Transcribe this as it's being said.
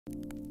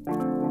Hey,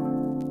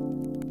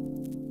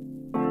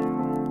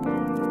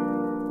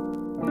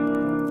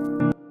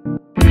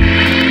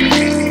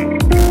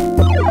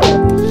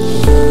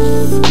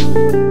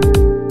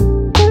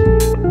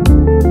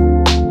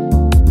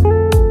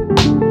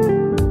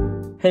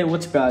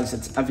 what's up guys,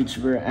 it's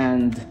VTuber,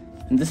 and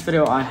in this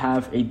video I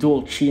have a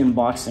dual chi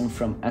unboxing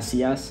from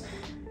SES.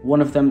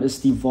 One of them is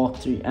the Valk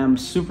 3M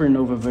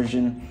Supernova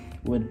version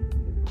with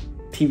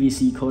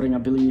PVC coating, I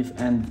believe,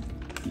 and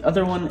the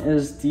other one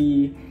is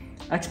the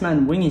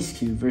X-Men Wingy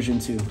Skewb version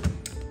 2.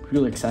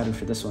 Really excited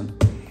for this one.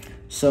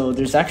 So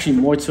there's actually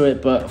more to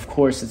it, but of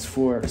course it's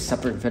for a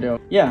separate video.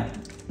 Yeah,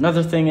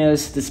 another thing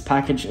is this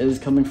package is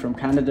coming from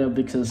Canada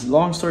because,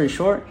 long story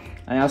short,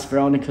 I asked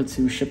Veronica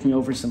to ship me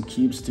over some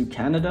cubes to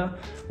Canada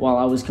while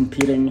I was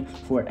competing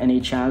for any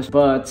champs,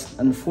 but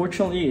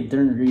unfortunately it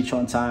didn't reach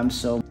on time.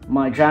 So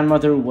my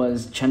grandmother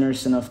was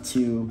generous enough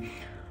to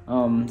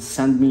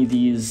send me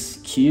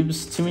these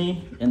cubes to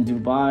me in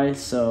Dubai,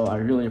 so I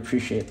really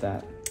appreciate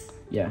that.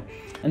 Yeah.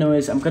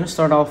 Anyways, I'm gonna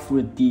start off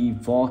with the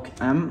Valk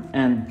M,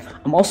 and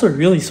I'm also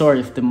really sorry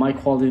if the mic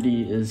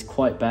quality is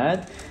quite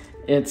bad.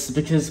 It's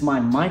because my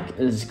mic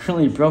is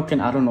currently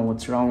broken. I don't know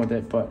what's wrong with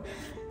it, but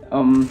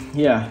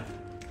yeah.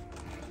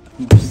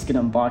 I'm just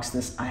gonna unbox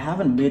this. I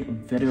haven't made a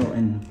video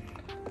in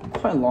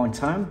quite a long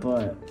time,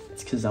 but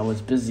it's because I was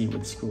busy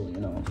with school, you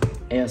know,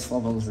 AS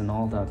levels and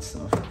all that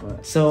stuff.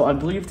 But so I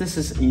believe this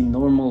is a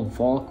normal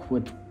Valk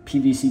with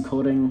PVC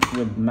coating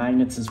with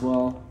magnets as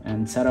well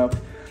and setup.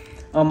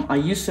 I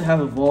used to have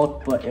a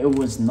Valk, but it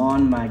was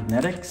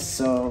non-magnetic,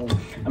 so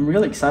I'm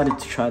really excited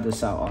to try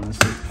this out,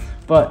 honestly.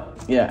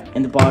 But yeah,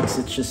 in the box,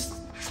 it's just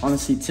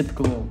honestly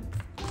typical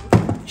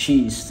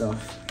cheese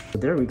stuff.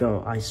 There we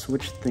go. I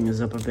switched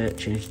things up a bit,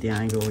 changed the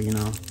angle, you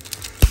know.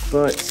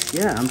 But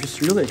yeah, I'm just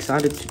really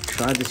excited to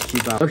try this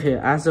cube out. Okay,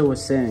 as I was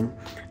saying,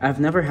 I've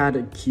never had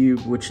a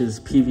cube which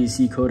is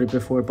PVC coated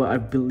before, but I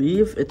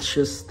believe it's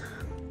just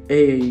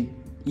a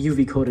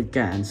UV coated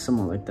GAN,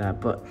 something like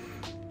that. But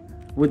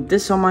with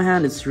this on my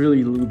hand, it's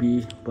really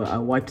lubey, but I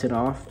wiped it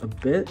off a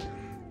bit.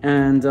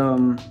 And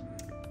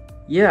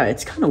yeah,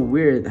 it's kind of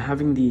weird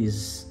having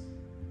these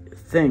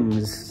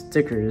things,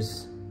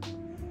 stickers.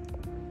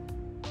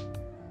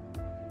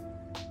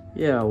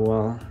 Yeah,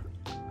 well,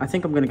 I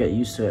think I'm gonna get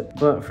used to it.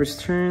 But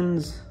first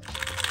turns,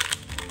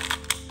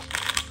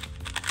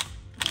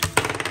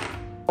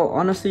 oh,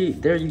 honestly,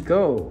 there you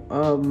go.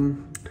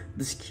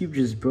 This cube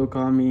just broke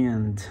on me,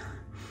 and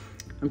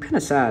I'm kind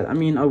of sad. I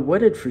mean, I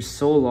waited for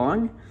so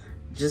long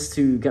just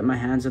to get my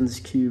hands on this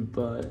cube,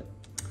 but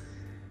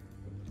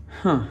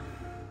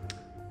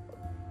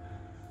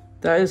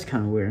that is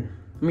kind of weird.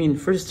 I mean,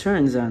 first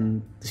turns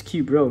and this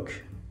cube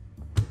broke.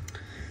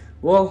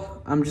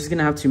 Well, I'm just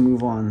gonna have to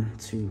move on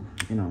to,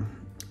 you know,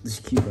 this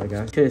cube, I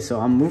guess. Okay, so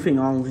I'm moving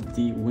on with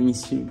the Wingy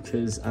Skewb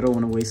because I don't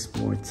want to waste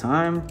more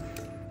time.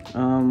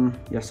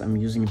 Yes, I'm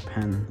using a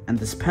pen, and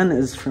this pen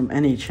is from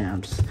NA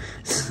Champs,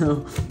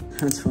 so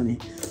that's funny.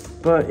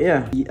 But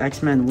yeah, the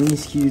X-Men Wingy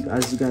Skewb,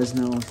 as you guys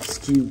know,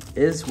 Skewb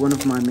is one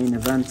of my main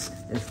events,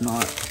 if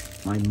not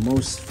my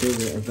most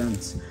favorite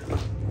events.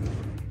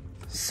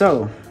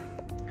 So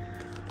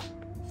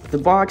the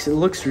box, it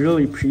looks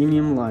really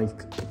premium,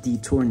 like the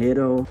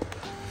Tornado.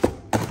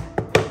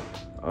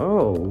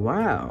 Oh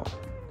wow,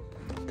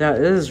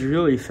 that is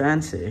really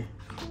fancy.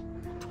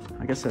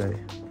 I guess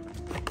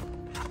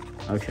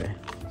okay,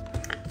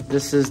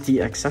 this is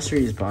the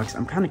accessories box.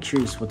 I'm kind of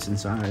curious what's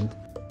inside.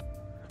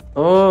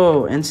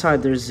 Oh,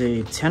 inside there's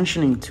a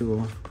tensioning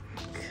tool,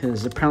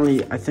 because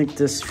apparently I think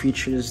this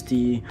features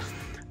the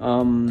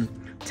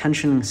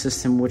tensioning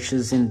system, which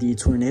is in the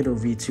Tornado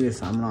V2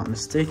 if I'm not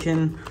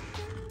mistaken.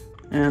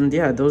 And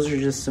yeah, those are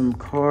just some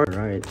cards.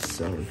 Right,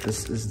 so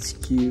this is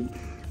the cube.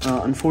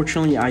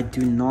 Unfortunately, I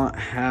do not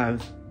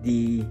have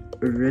the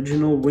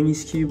original Wingy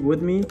Skewb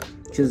with me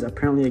because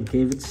apparently I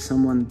gave it to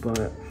someone,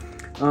 but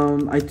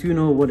I do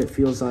know what it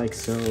feels like,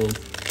 so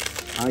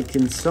I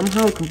can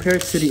somehow compare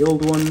it to the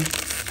old one,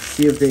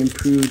 see if they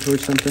improved or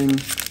something.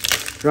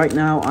 Right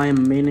now, I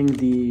am maining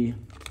the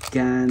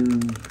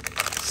GAN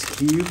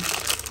Skewb,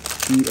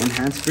 the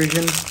enhanced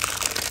version.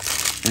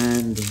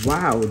 And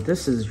wow,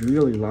 this is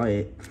really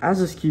light.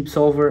 As a cube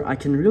solver, I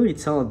can really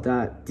tell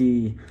that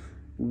the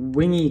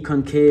wingy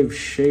concave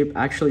shape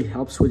actually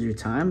helps with your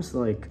times.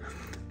 Like,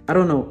 I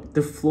don't know,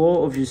 the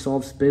flow of your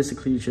solves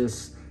basically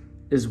just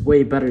is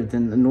way better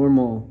than a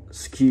normal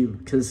Skewb,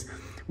 because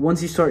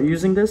once you start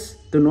using this,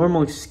 the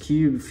normal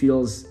Skewb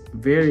feels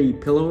very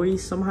pillowy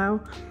somehow.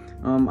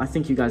 I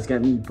think you guys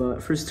get me,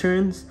 but first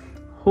turns,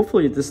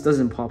 hopefully this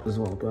doesn't pop as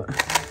well, but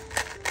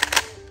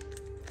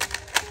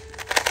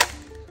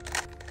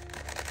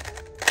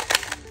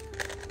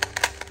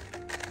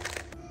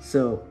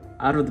so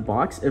out of the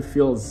box, it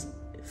feels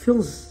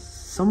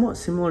somewhat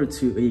similar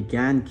to a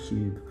GAN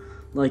cube,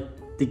 like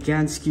the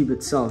GAN Skewb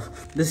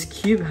itself. This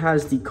cube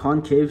has the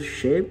concave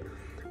shape,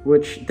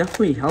 which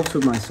definitely helps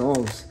with my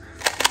solves,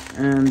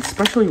 and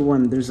especially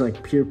when there's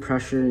like peer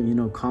pressure, you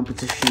know,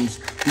 competitions,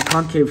 the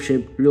concave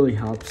shape really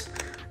helps.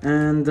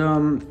 And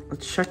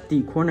let's check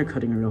the corner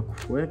cutting real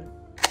quick.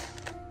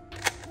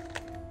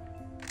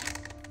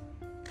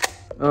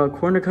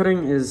 Corner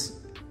cutting is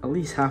at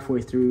least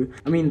halfway through.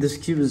 I mean, this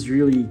cube is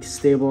really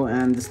stable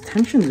and the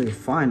tensions are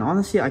fine.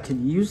 Honestly, I could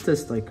use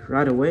this like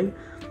right away.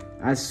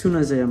 As soon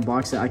as I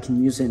unbox it, I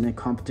can use it in a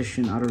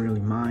competition. I don't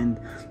really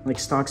mind. Like,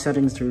 stock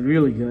settings are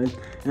really good.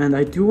 And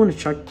I do want to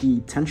check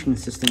the tension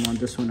system on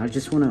this one. I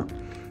just want to,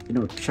 you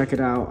know, check it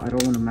out. I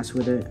don't want to mess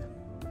with it.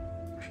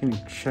 I'm just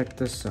gonna check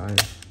this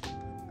side.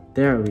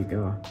 There we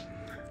go.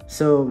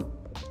 So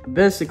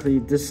basically,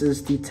 this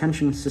is the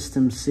tension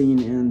system seen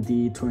in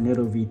the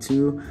Tornado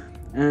V2.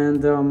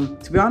 And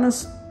to be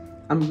honest,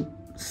 I'm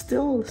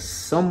still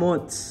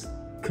somewhat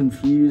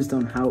confused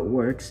on how it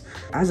works.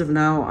 As of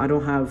now, I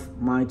don't have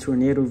my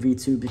Tornado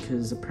V2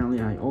 because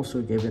apparently I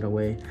also gave it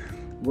away.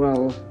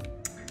 Well,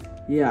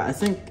 yeah, I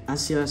think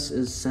SES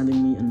is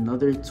sending me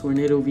another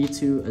Tornado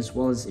V2 as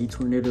well as a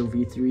Tornado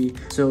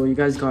V3. So you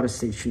guys gotta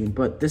stay tuned.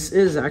 But this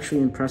is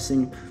actually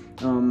impressing,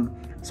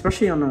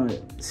 especially on a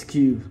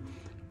Skewb.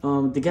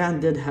 The GAN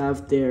did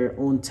have their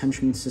own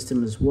tensioning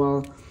system as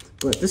well,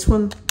 but this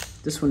one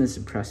is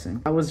impressing.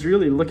 I was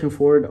really looking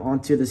forward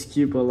onto this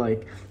Skewb, but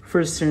like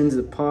first turns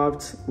it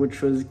popped,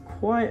 which was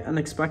quite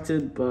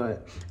unexpected,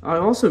 but I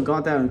also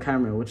got that on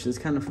camera, which is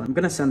kind of fun. I'm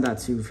gonna send that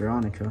to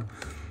Veronica.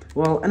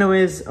 Well,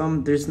 anyways,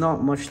 there's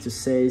not much to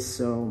say,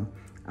 so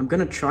I'm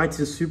gonna try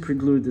to super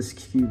glue this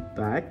Skewb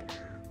back,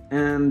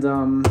 and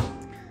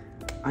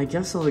I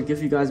guess I'll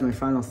give you guys my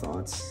final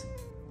thoughts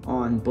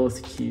on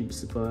both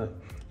cubes, but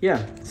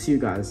yeah, see you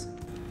guys.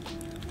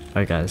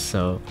 Alright guys,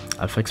 so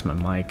I fixed my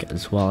mic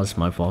as well as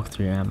my Valk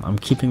 3M. I'm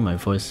keeping my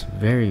voice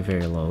very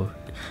low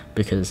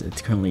because it's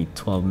currently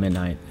 12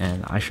 midnight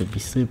and I should be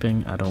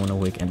sleeping. I don't want to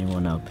wake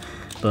anyone up.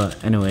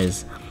 But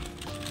anyways,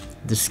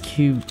 this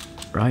cube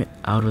right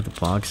out of the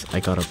box,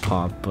 I got a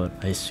pop, but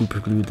I super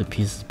glued the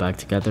pieces back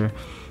together.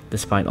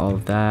 Despite all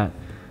of that,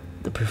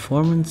 the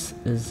performance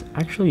is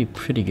actually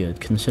pretty good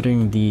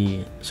considering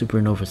the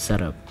Supernova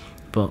setup.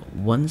 But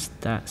once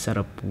that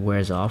setup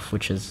wears off,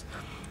 which is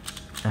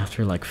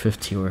after like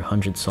 50 or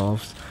 100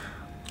 solves,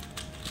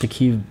 the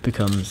cube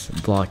becomes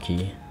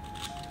blocky,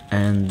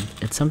 and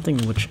it's something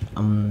which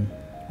I'm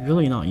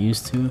really not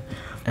used to.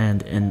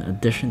 And in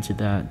addition to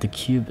that, the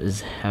cube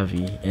is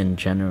heavy in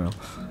general.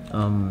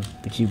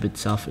 The cube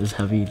itself is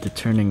heavy, the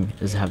turning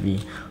is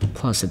heavy,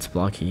 plus it's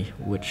blocky,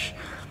 which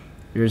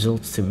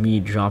results to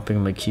me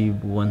dropping my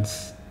cube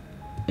once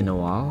in a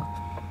while.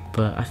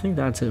 But I think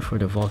that's it for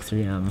the Valk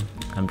 3M.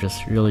 I'm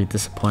just really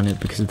disappointed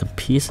because the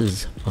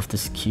pieces of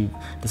this cube,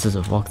 this is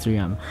a Valk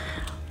 3M,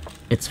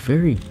 it's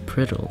very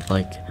brittle.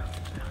 Like,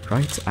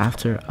 right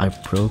after I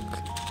broke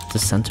the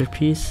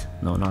centerpiece,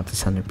 no, not the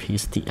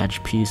centerpiece, the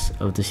edge piece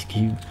of this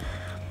cube,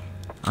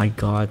 I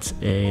got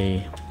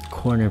a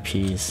corner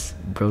piece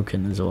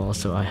broken as well,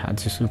 so I had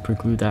to super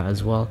glue that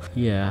as well.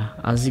 Yeah,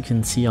 as you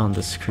can see on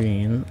the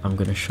screen, I'm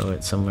gonna show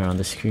it somewhere on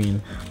the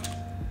screen,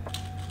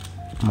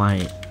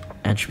 my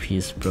edge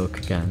piece broke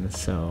again.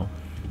 So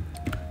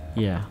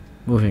yeah,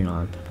 moving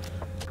on.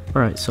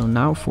 Alright, so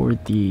now for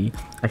the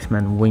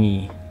X-Men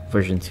Wingy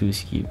version 2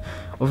 Skewb.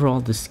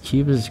 Overall, this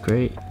cube is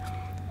great,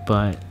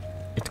 but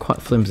it's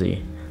quite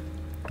flimsy,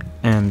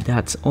 and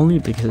that's only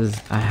because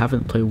I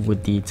haven't played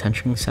with the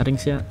tensioning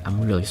settings yet.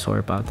 I'm really sorry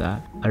about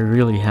that. I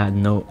really had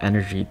no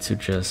energy to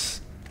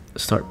just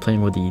start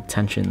playing with the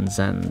tensions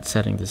and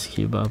setting this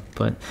cube up,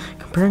 but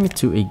comparing it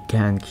to a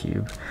GAN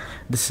cube,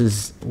 this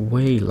is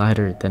way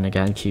lighter than a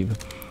GAN cube,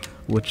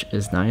 which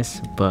is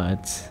nice,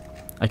 but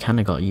I kind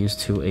of got used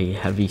to a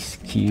heavy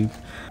cube,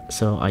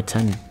 so I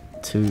tend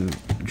to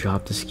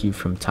drop this cube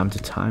from time to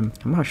time.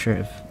 I'm not sure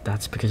if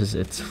that's because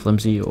it's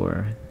flimsy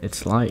or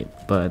it's light,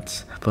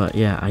 but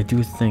yeah, I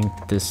do think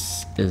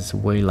this is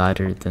way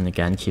lighter than the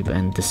GAN cube,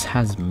 and this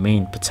has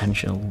main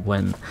potential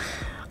when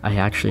I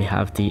actually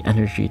have the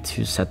energy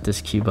to set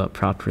this cube up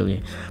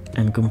properly.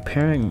 And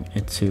comparing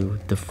it to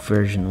the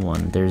version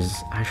 1, there's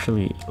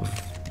actually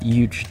a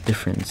huge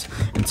difference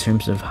in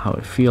terms of how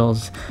it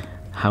feels,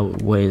 how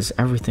it weighs.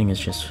 Everything is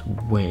just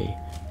way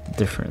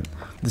different.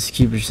 This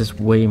cube is just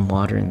way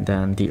modern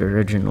than the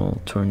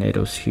original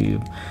Tornado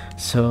Skewb.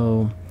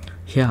 So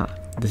yeah,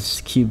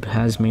 this cube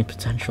has main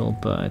potential,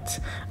 but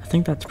I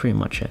think that's pretty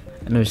much it.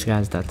 Anyways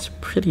guys, that's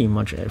pretty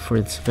much it for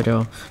this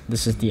video.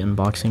 This is the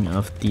unboxing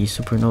of the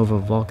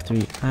Supernova Valk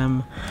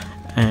 3M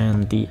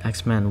and the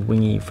X-Men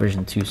Wingy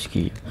version 2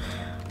 Skewb.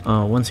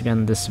 Once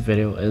again, this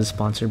video is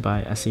sponsored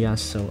by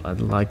SES, so I'd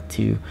like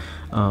to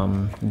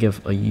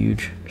give a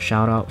huge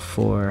shout out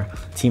for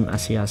Team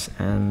SES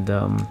and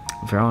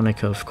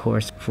Veronica, of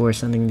course, for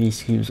sending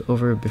these cubes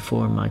over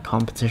before my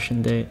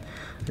competition date.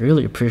 I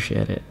really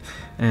appreciate it.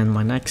 And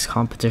my next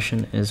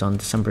competition is on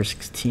December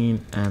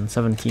 16 and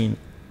 17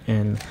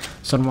 in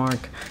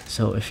Sunmark,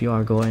 so if you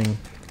are going,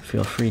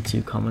 feel free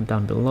to comment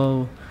down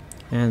below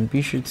and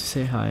be sure to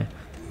say hi.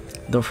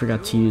 Don't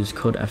forget to use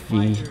code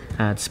FV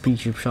at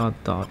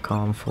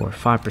speedcubeshop.com for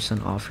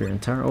 5% off your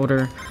entire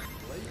order.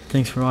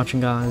 Thanks for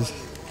watching guys,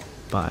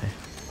 bye.